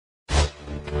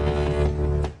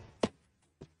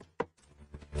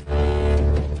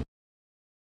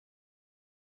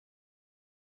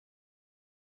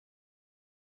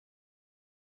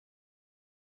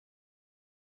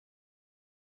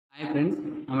Hi friends,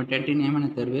 நம்ம TNTET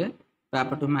யமனத தேர்வு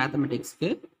paper 2 மேத்தமெட்டிக்ஸ்க்கு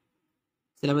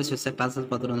syllabus wise classes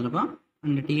பார்த்துட்டு வந்திருக்கோம்.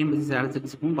 அந்த TNPSC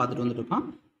ஸ்டாட்டிஸ்டிக்ஸ்க்கும் பார்த்துட்டு வந்திருக்கோம்.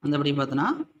 அந்தபடி பார்த்தனா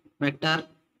வெக்டார்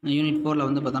யூனிட் 4ல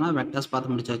வந்து பார்த்தனா வெக்டர்ஸ்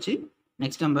பார்த்து முடிச்சாச்சு.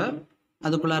 நெக்ஸ்ட் நம்ம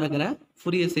அதுக்குள்ள இருக்கிற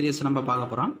ஃபோரியர் சீரிஸ் நம்ம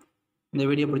பார்க்க போறோம். இந்த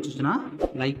வீடியோ பிடிச்சிச்சுனா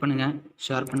லைக் பண்ணுங்க,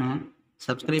 ஷேர் பண்ணுங்க,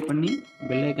 Subscribe பண்ணி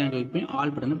பெல் ஐகான் கிளிக் பண்ணி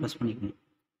ஆல் பட்டனை பிரஸ் பண்ணிக்கங்க.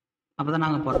 அப்பதான்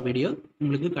நாங்க போற வீடியோ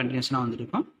உங்களுக்கு கண்டினியூஸா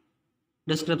வந்துருக்கும்.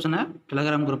 Description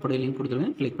Telegram group link கொடுத்துருங்க,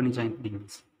 click பண்ணி join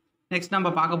பண்ணிக்கங்க. நெக்ஸ்ட் நம்ம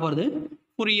பார்க்க போறது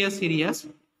ஃபோரியர் சீரிஸ்.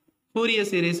 ஃபோரியர்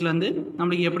சீரிஸ்ல இருந்து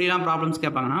நமக்கு எப்படிலாம் ப்ராப்ளம்ஸ்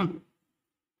கேட்பாங்கன்னா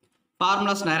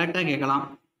ஃபார்முலாஸ் டைரக்டா கேட்கலாம்.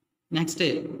 நெக்ஸ்ட்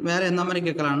வேற எந்த மாதிரி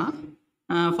கேட்கலாம்னா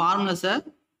ஃபார்முலாஸை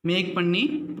மேக் பண்ணி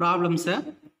ப்ராப்ளம்ஸை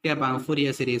கேட்பாங்க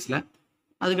ஃபோரியர் சீரிஸ்ல.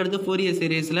 அதுக்கடுத்து ஃபோரியர்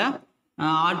சீரிஸ்ல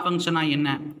ஆட் ஃபங்க்ஷனா என்ன,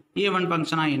 ஈவன்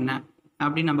ஃபங்க்ஷனா என்ன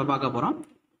அப்படின்னு நம்ம பார்க்க போறோம்.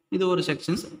 இது ஒரு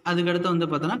செக்ஷன்ஸ். அதுக்கடுத்து வந்து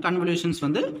பார்த்தோன்னா கன்வல்யூஷன்ஸ்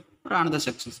வந்து ஒரு அனதர்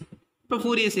செக்ஷன்ஸ். இப்போ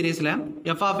ஃபோரியர் சீரிஸில்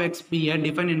F of X B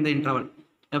define in the interval.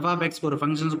 F of எக்ஸ்க்கு ஒரு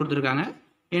ஃபங்க்ஷன்ஸ் கொடுத்துருக்காங்க.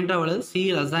 Interval C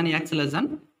less than x less than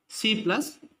C plus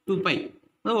 2π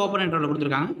அதாவது ஓப்பன் இன்டர்வல்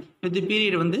கொடுத்துருக்காங்க. வித்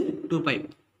பீரியட் வந்து 2π.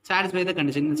 Satisfy the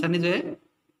condition.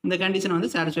 இந்த கண்டிஷன்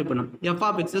வந்து satisfy பண்ணும். எஃப்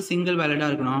ஆஃப் எக்ஸ் சிங்கிள்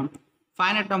வேலிடாக இருக்கணும்.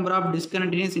 Finite number of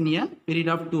discontinues in a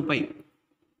period of 2π.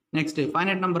 Next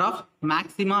finite number of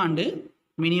maxima and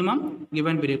minimum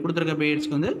given period. கொடுத்துருக்க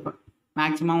பீரியட்ஸ்க்கு வந்து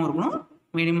maximum இருக்கணும்,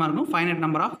 minimum இருக்கும். Finite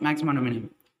number of maximum and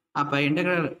minimum. அப்போ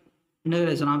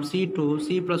integration of C to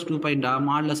C plus 2π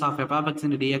modulus of F of X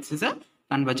into dx is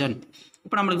convergent.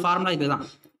 இப்போ நம்மளுக்கு formula இதுதான்.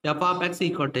 F of X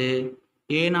equal to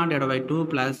a0/2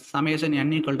 plus summation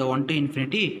n equal to 1 to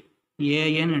infinity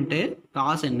an into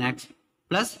cos nx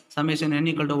plus summation n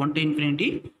equal to 1 to infinity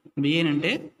bn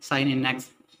into sine nx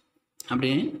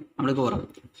அப்படின்னு நம்மளுக்கு வரும்.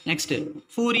 Next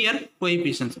Fourier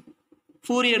coefficients.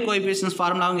 Fourier coefficients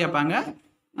ஃபார்முலாவும் கேட்பாங்க.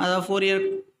 அதாவது Fourier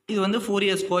இது வந்து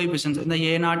ஃபோரியர்ஸ் coefficients. இந்த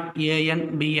a0 an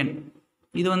bn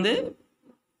இது வந்து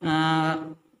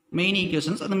மெயின்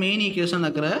ஈக்குவேஷன்ஸ். அந்த மெயின் ஈக்குவேஷன்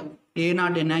இருக்கிற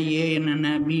a0 என்ன, an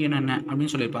என்ன, bn என்ன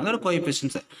அப்படின்னு சொல்லியிருப்பாங்க. அது ஒரு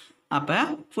கோஎஃபிஷியன்ட்ஸ். அப்போ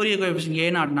Fourier coefficient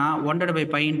a0னா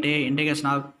 1/π into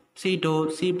integration of c to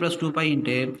c plus 2π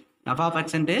into F of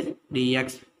X into dx.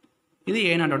 இது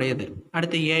a0 உடையது.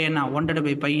 அடுத்து an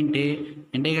 1/π into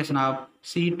integration of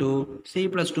c to c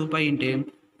plus 2π into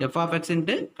F of X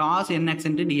into cos nx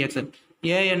into dx.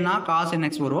 an cos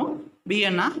nx வரும்,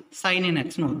 bn sign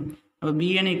nxன்னு வரும். அப்போ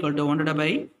bn equal to 1/π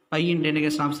into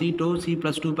integration of c to c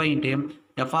plus 2π into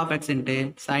F of X into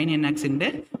sine nx into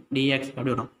dx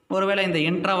அப்படி வரும். ஒருவேளை இந்த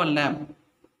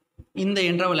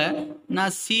இன்டர்வல்ல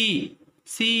நான் C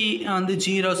வந்து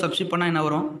 0 substitute பண்ணால் என்ன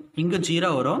வரும், இங்கே 0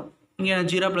 வரும், இங்கே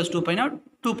 0 + 2πனா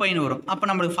 2πன்னு வரும். அப்போ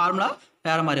நம்மளுக்கு ஃபார்முலா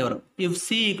வேறு மாதிரி வரும். If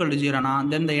C equal to 0னா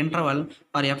then the interval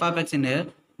for F of X into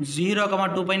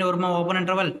 0,2πன்னு வருமா ஓப்பன்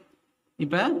இன்டர்வல்.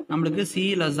 இப்போ நம்மளுக்கு C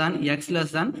less than x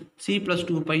less than C plus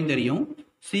 2πன்னு தெரியும்.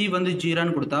 சி வந்து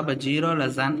 0ன்னு கொடுத்தா அப்போ 0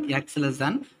 less than x less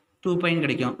than 2πன்னு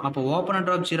கிடைக்கும். அப்போ ஓப்பன்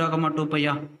இன்டர்வல் 0,2π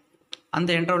அந்த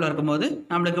இன்டர்வல் இருக்கும்போது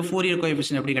நம்மளுக்கு ஃபோரியர்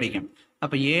கோஎஃபிஷியன்ட் எப்படி கிடைக்கும்.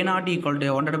 அப்போ a0 equal to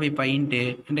 1/π into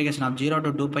integration of 0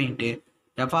 to 2π into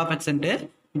F of X into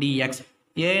dx.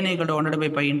 an equal to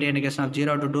 1/π into integration of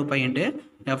 0 to 2π into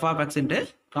f of x into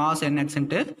cos nx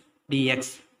into dx.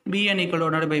 bn equal to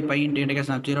 1/π into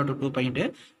integration of 0 to 2π into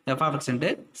f of x into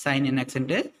sin nx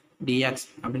into dx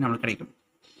அப்படின்னு நம்மளுக்கு கிடைக்கும்.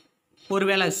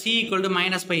 ஒருவேளை c equal to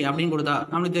 -π அப்படின்னு கொடுத்தா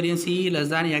நம்மளுக்கு தெரியும் c less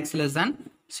than x less than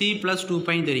c plus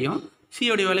 2π தெரியும். c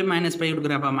உடைய வேல்யூ -π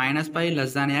கொடுக்குறப்ப -π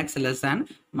less than x less than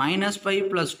 -π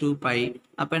plus 2π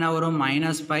அப்போ என்ன வரும்,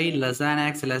 -π less than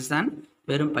x less than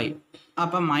வெறும் பை.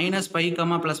 அப்போ -π,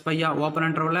 +π ஓப்பன்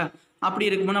இன்டர்வல்ல அப்படி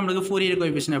இருக்கும்போது நம்மளுக்கு ஃபோரியர்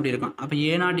கோஎஃபிஷியன்ட் எப்படி இருக்கும். அப்போ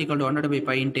a0 equal to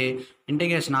 1/π into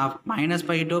integration of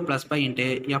 -π to +π into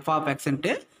F of X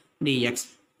into dx.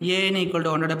 an equal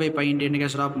to 1/π into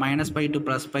integration of -π to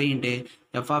 +π into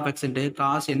F of X into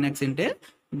cos nx into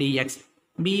dx.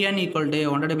 bn equal to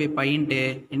 1/π into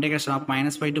integration of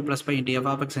 -π to +π into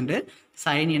F of X into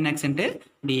sine nx into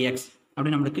dx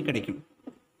அப்படி நம்மளுக்கு கிடைக்கும்.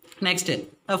 Next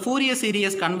Fourier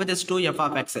series converges to F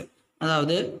of X.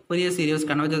 அதாவது Fourier series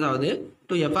converges ஆகுது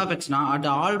to F of எக்ஸ்னா at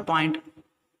all point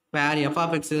where F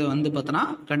of X வந்து பார்த்தோன்னா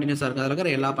கண்டினியூஸாக இருக்குது. அதில்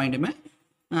இருக்கிற எல்லா பாயிண்ட்டுமே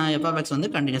எஃப் ஆஃப் எக்ஸ்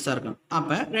வந்து கண்டினியூஸாக இருக்கும்.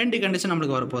 அப்போ ரெண்டு கண்டிஷன்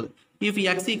நம்மளுக்கு வரப்போகுது. If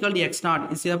X equal to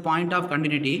x0 is a point of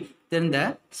continuity then the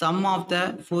some of the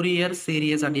Fourier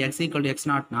series at X equal to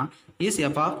x0னா is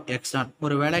F of x0.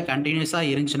 ஒரு வேளை கண்டினியூஸாக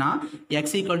இருந்துச்சுன்னா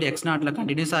எக்ஸ் ஈக்குவல் டு x0ல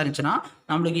கண்டினியூஸாக இருந்துச்சுன்னா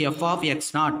நம்மளுக்கு எஃப் ஆஃப்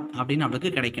x0 அப்படின்னு நம்மளுக்கு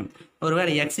கிடைக்கும். ஒரு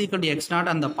வேளை எக்ஸ் ஈக்குவல் டு x0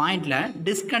 அந்த பாயிண்டில்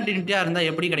டிஸ்கண்டினியூட்டியாக இருந்தால்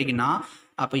எப்படி கிடைக்குன்னா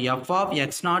அப்போ F of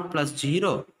x0 +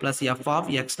 0 + F of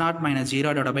x0 -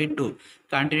 0/2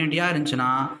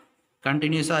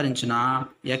 கண்டினியூஸாக இருந்துச்சுன்னா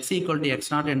எக்ஸ் ஈக்குவல் டு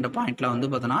x0 என்ற பாயிண்டில் வந்து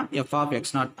பார்த்தோன்னா எஃப் ஆஃப்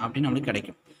x0 அப்படின்னு நம்மளுக்கு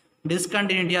கிடைக்கும்.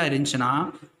 டிஸ்கண்டினியூட்டியாக இருந்துச்சுன்னா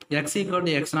x equal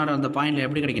to X not அந்த பாயிண்டில்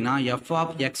எப்படி கிடைக்குன்னா F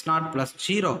of X not plus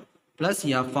zero plus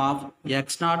F of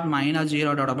X naught minus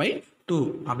ஜீரோட by 2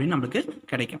 அப்படின்னு நம்மளுக்கு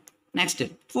கிடைக்கும். நெக்ஸ்ட்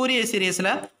ஃபோரியர்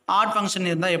சீரியஸில் ஆட் ஃபங்க்ஷன்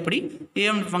இருந்தால் எப்படி,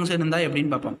 ஈவன் ஃபங்க்ஷன் இருந்தால்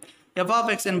எப்படின்னு பார்ப்போம். எஃப்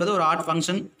ஆஃப் எக்ஸ் என்பது ஒரு ஆட்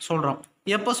ஃபங்க்ஷன் சொல்கிறோம்.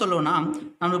 எப்போ சொல்லுவோம்னா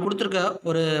நம்மளுக்கு கொடுத்துருக்க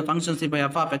ஒரு ஃபங்க்ஷன்ஸ் இப்போ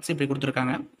எஃப் ஆஃப் எக்ஸ் இப்படி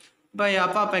கொடுத்துருக்காங்க. இப்போ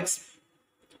எஃப் ஆஃப் எக்ஸ்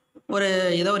ஒரு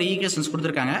ஏதோ ஒரு ஈக்குவேஷன்ஸ்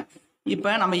கொடுத்துருக்காங்க. இப்போ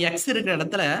நம்ம எக்ஸ் இருக்கிற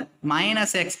இடத்துல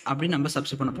மைனஸ் எக்ஸ் அப்படின்னு நம்ம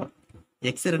சப்ஸ்டிட் பண்ண போகிறோம்.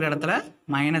 எக்ஸ் இருக்கிற இடத்துல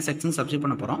மைனஸ் எக்ஸ்ன்னு சப்ஸ்டிட்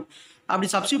பண்ண போகிறோம். அப்படி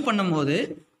சப்ஸ்டிட் பண்ணும்போது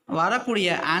வரக்கூடிய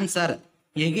answer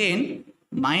again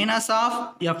minus of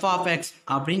F of X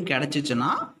அப்படின்னு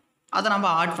கிடச்சிச்சுன்னா அதை நம்ம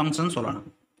ஆட் ஃபங்க்ஷன் சொல்லணும்.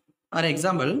 For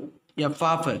example F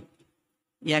of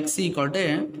X equal to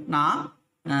நான்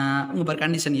உங்கள்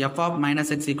condition F of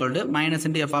minus X equal to minus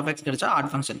into F of X கிடைச்சா ஆட்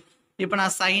ஃபங்க்ஷன். இப்போ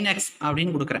நான் சைன் எக்ஸ்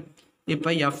அப்படின்னு கொடுக்குறேன். இப்போ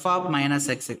எஃப் ஆஃப் மைனஸ்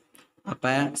எக்ஸு,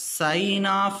 அப்போ சைன்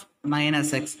ஆஃப்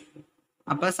மைனஸ் எக்ஸ்,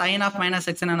 அப்போ சைன் ஆஃப் மைனஸ்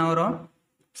எக்ஸ்ன்னு என்ன வரும்,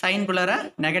 சைன்குள்ளார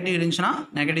நெகட்டிவ் இருந்துச்சுன்னா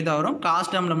நெகட்டிவ் தான் வரும்,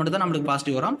 காஸ்ட் டேர்மில் மட்டும் தான் நம்மளுக்கு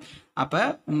பாசிட்டிவ் வரும். அப்போ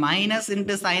மைனஸ்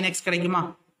இன்ட்டு சைன் எக்ஸ் கிடைக்குமா,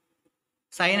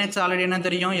 சைன் எக்ஸ் ஆல்ரெடி என்ன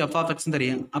தெரியும், எஃப் ஆஃப் எக்ஸ்ன்னு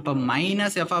தெரியும். அப்போ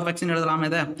மைனஸ் எஃப் ஆஃப் எக்ஸ்ன்னு எழுதலாமே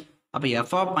இதை. அப்போ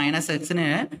எஃப் ஆஃப் மைனஸ் எக்ஸ்ன்னு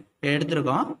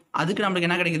எடுத்துருக்கோம், அதுக்கு நம்மளுக்கு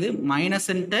என்ன கிடைக்குது, minus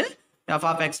into F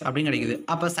of X அப்படின்னு கிடைக்குது.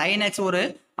 அப்போ சைன் எக்ஸ் ஒரு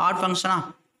ஆட் ஃபங்க்ஷனா,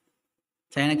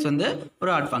 சைன் எக்ஸ் வந்து ஒரு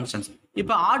ஆட் ஃபங்க்ஷன்ஸ்.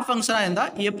 இப்போ ஆட் ஃபங்க்ஷனாக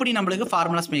இருந்தால் எப்படி நம்மளுக்கு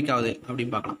ஃபார்முலாஸ் மேக் ஆகுது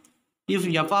அப்படின்னு பார்க்கலாம். If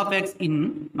F of X in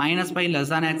minus by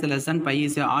less than x less than by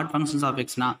is add functions of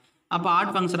எக்ஸ்னா, அப்போ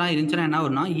ஆட் ஃபங்க்ஷனாக இருந்துச்சுன்னா என்ன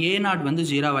வரும்னா ஏ நாட் வந்து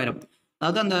 0 ஆயிரும்.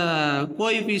 அதாவது அந்த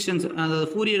கோஎஃபிஷியன்ஸ், அந்த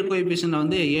ஃபோரியர் கோஎஃபிஷியன்ட்ல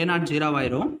வந்து ஏ நாட் 0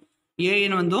 ஆயிரும்,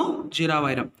 ஏஎன் வந்து 0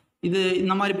 ஆயிரும். இது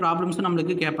இந்த மாதிரி ப்ராப்ளம்ஸும்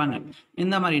நம்மளுக்கு கேட்பாங்க.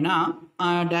 இந்த மாதிரினா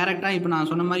டேரெக்டாக இப்போ நான்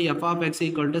சொன்ன மாதிரி F of X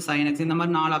equal to sine x இந்த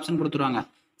மாதிரி 4 ஆப்ஷன் கொடுத்துருவாங்க.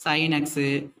 சைன் எக்ஸு,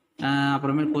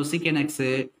 அப்புறமேல் கொசிகன் எக்ஸு,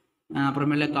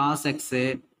 அப்புறமேல காஸ் எக்ஸு,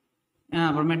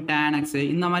 அப்புறமேல் டேன் எக்ஸு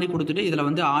இந்த மாதிரி கொடுத்துட்டு இதில்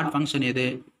வந்து ஆட் ஃபங்க்ஷன் எது,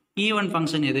 ஈவன்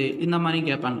ஃபங்க்ஷன் எது, இந்த மாதிரி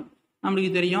கேட்பாங்க.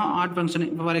 நம்மளுக்கு தெரியும் ஆட் ஃபங்க்ஷன்.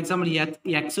 இப்போ ஃபார் எக்ஸாம்பிள்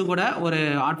எக்ஸு கூட ஒரு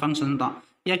ஆட் ஃபங்க்ஷன் தான்.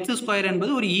 எக்ஸ் ஸ்கொயர்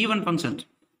என்பது ஒரு ஈவன் ஃபங்க்ஷன்.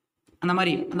 அந்த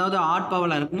மாதிரி அதாவது ஆட்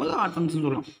பவரில் இருக்கும்போது ஆட் ஃபங்க்ஷன்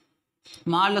சொல்லலாம்.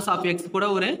 மாடலஸ் ஆஃப் எக்ஸ் கூட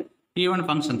ஒரு ஈவன்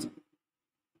ஃபங்க்ஷன்ஸ்.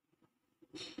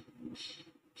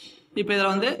 இப்போ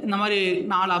இதில் வந்து இந்த மாதிரி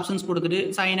 4 ஆப்ஷன்ஸ் கொடுத்துட்டு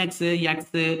sign x,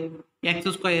 x,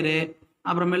 X square,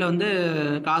 அப்புறமேல வந்து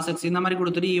காஸ் எக்ஸ் இந்த மாதிரி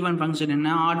கொடுத்துட்டு ஈவன் ஃபங்க்ஷன் என்ன,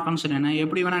 ஆட் ஃபங்க்ஷன் என்ன,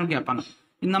 எப்படி வேணாலும் கேட்பாங்க.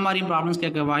 இந்த மாதிரி ப்ராப்ளம்ஸ்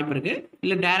கேட்க வாய்ப்பு இருக்குது.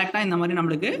 இல்லை டேரெக்டாக இந்த மாதிரி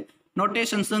நம்மளுக்கு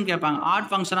நோட்டேஷன்ஸும் கேட்பாங்க. ஆட்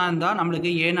ஃபங்க்ஷனாக இருந்தால் நம்மளுக்கு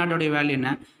ஏ நாட்டோடைய வேல்யூ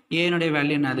என்ன, ஏனுடைய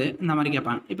வேல்யூ என்னது, இந்த மாதிரி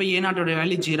கேட்பாங்க. இப்போ ஏ நாட்டோடைய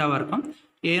வேல்யூ 0 இருக்கும்,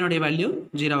 ஏனுடைய வேல்யூ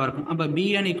 0 இருக்கும். அப்போ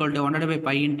PN equal to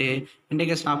 1/π into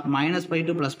integration of -π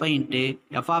to +π into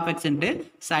F of X into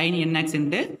sine nx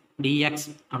into dx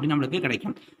அப்படின்னு நம்மளுக்கு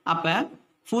கிடைக்கும். அப்போ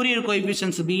ஃபோரியர்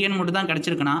கோஎஃபிஷியன்ட்ஸ் பிஎன் மட்டும் தான்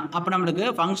கிடச்சிருக்குன்னா அப்போ நம்மளுக்கு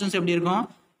ஃபங்க்ஷன்ஸ் எப்படி இருக்கும்,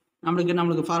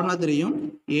 நம்மளுக்கு ஃபார்முலா தெரியும்.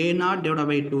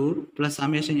 a0/2 +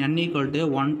 summation n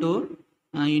 = 1 to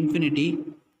infinity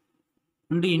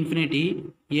into infinity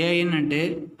an into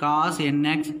cos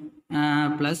nx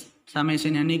plus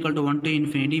summation n = 1 to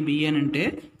infinity bn into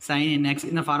sin nx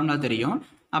இந்த ஃபார்முலா தெரியும்.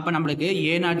 அப்போ நம்மளுக்கு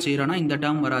a0 0னா இந்த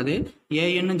டேர்ம் வராது,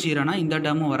 an 0னா இந்த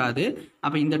டேர்மும் வராது.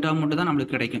 அப்போ இந்த டேர்ம் மட்டும் தான்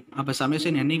நம்மளுக்கு கிடைக்கும். அப்போ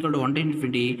summation n = 1 to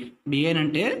infinity bn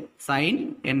into sin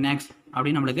nx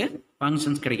அப்படின்னு நம்மளுக்கு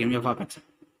ஃபங்க்ஷன்ஸ் கிடைக்கும் f of x.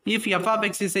 If f of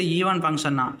x is even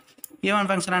ஃபங்க்ஷன்னா, ஈவன்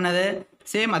ஃபங்க்ஷன் என்னது,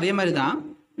 சேம் அதே மாதிரி தான்.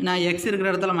 நான் எக்ஸ் இருக்கிற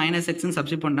இடத்துல மைனஸ் எக்ஸ்ன்னு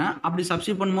சப்ஸ்டிட் பண்ணேன். அப்படி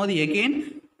சப்ஸ்டிட் பண்ணும்போது எகெயின்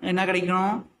என்ன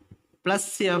கிடைக்கணும்,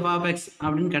 ப்ளஸ் எஃப் ஆஃப் எக்ஸ்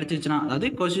அப்படின்னு கிடச்சிச்சுன்னா, அதாவது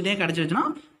கொஸ்டினே கிடச்சிச்சுன்னா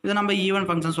இதை நம்ம ஈவன்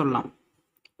ஃபங்க்ஷன் சொல்லலாம்.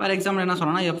 ஃபார் எக்ஸாம்பிள் என்ன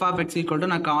சொல்லணும்னா F of X equal to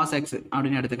நான் காஸ் எக்ஸ்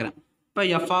அப்படின்னு எடுத்துக்கிறேன். இப்போ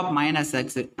எஃப் ஆஃப் மைனஸ்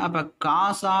எக்ஸ், அப்போ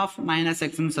காஸ் ஆஃப் மைனஸ்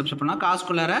எக்ஸ்ன்னு சப்ஸ்டிட் பண்ணால்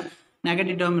காஸ்குள்ளார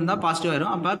நெகட்டிவ் டேர்ம் இருந்தால் பாசிட்டிவ்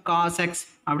ஆயிரும். அப்போ காஸ் எக்ஸ்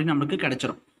அப்படின்னு நம்மளுக்கு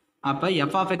கிடைச்சிரும். அப்போ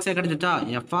F of எக்ஸே கிடச்சிட்டா,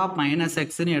 F of minus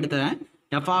எக்ஸ்ன்னு எடுத்தேன்,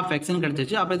 எஃப் ஆஃப் எக்ஸ்ன்னு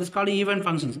கிடச்சிச்சு. அப்போ இட்ஸ் கால்டு ஈவன்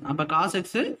ஃபங்க்ஷன்ஸ். அப்போ காஸ்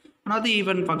எக்ஸு அதாவது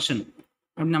ஈவன் ஃபங்க்ஷன்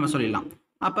அப்படின்னு நம்ம சொல்லிடலாம்.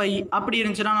 அப்போ அப்படி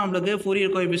இருந்துச்சுன்னா நம்மளுக்கு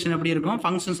ஃபோரியர் கோஎஃபிஷியன்ட் எப்படி இருக்கும்,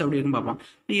 ஃபங்க்ஷன்ஸ் எப்படி இருக்கும் பார்ப்போம்.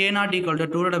 a0 =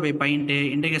 2/π இன்ட்டு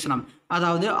இன்டெகிரேஷன் ஆஃப்,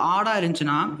 அதாவது ஆடாக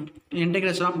இருந்துச்சுன்னா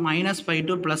இன்டெகிரேஷன் ஆஃப் -π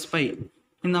to +π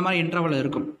இந்த மாதிரி இன்டர்வல்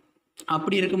இருக்கும்.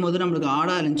 அப்படி இருக்கும்போது நம்மளுக்கு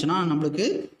ஆடாக இருந்துச்சுன்னா நம்மளுக்கு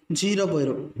 0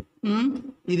 போயிடும்.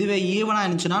 இதுவே ஈவனாக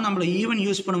இருந்துச்சுன்னா நம்மளுக்கு ஈவன்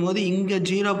யூஸ் பண்ணும்போது இங்கே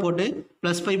 0 போட்டு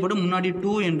 +π போட்டு முன்னாடி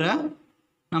 2 என்ற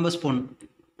நம்பர்ஸ் போடணும்.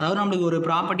 அதாவது நம்மளுக்கு ஒரு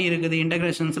ப்ராப்பர்ட்டி இருக்குது,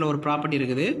 இன்டெகிரேஷன்ஸில் ஒரு ப்ராப்பர்ட்டி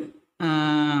இருக்குது,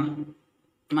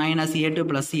 -a to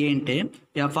 +a into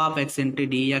F of X into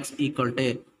dx equal to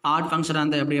add ஃபங்க்ஷனாக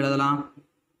இருந்தால் எப்படி எழுதலாம்,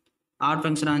 ஆட்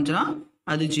ஃபங்க்ஷனாக இருந்துச்சுன்னா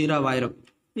அது 0 ஆயிரும்.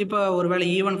 இப்போ ஒருவேளை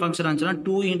ஈவன் ஃபங்க்ஷனாக இருந்துச்சுன்னா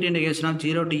 2 into integration of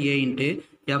 0 to a into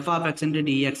F of X into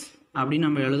dx அப்படின்னு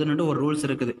நம்ம எழுதுனுட்டு ஒரு ரூல்ஸ்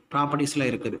இருக்குது, ப்ராப்பர்ட்டிஸில்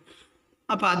இருக்குது.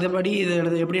 அப்போ அதுபடி இது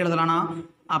எப்படி எழுதலாம்னா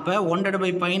அப்போ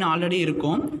 1/π ஆல்ரெடி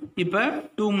இருக்கும் இப்போ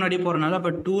 2 முன்னாடி போகிறனால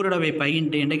அப்போ 2/π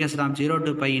into integration 0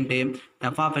 to π into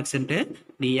f of x into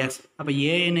dx அப்போ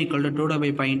an =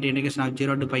 2/π into integration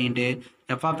 0 to π into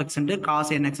f of x into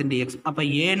cos nx dx அப்போ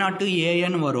a0 to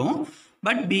an வரும்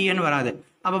பட் bn வராது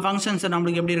அப்போ ஃபங்க்ஷன்ஸ்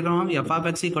நம்மளுக்கு எப்படி இருக்கணும் f of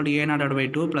x =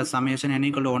 a0/2 + summation n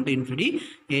 = 1 to infinity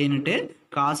a into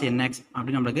cos nx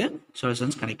அப்படி நம்மளுக்கு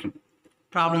சொல்யூஷன்ஸ் கிடைக்கும்.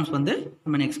 ப்ராப்ளம்ஸ் வந்து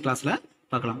நம்ம நெக்ஸ்ட் கிளாஸில்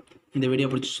பார்க்கலாம். இந்த வீடியோ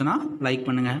பிடிச்சிச்சுன்னா லைக்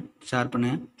பண்ணுங்கள், ஷேர்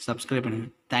பண்ணுங்கள், சப்ஸ்கிரைப்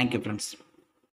பண்ணுங்கள். Thank you friends.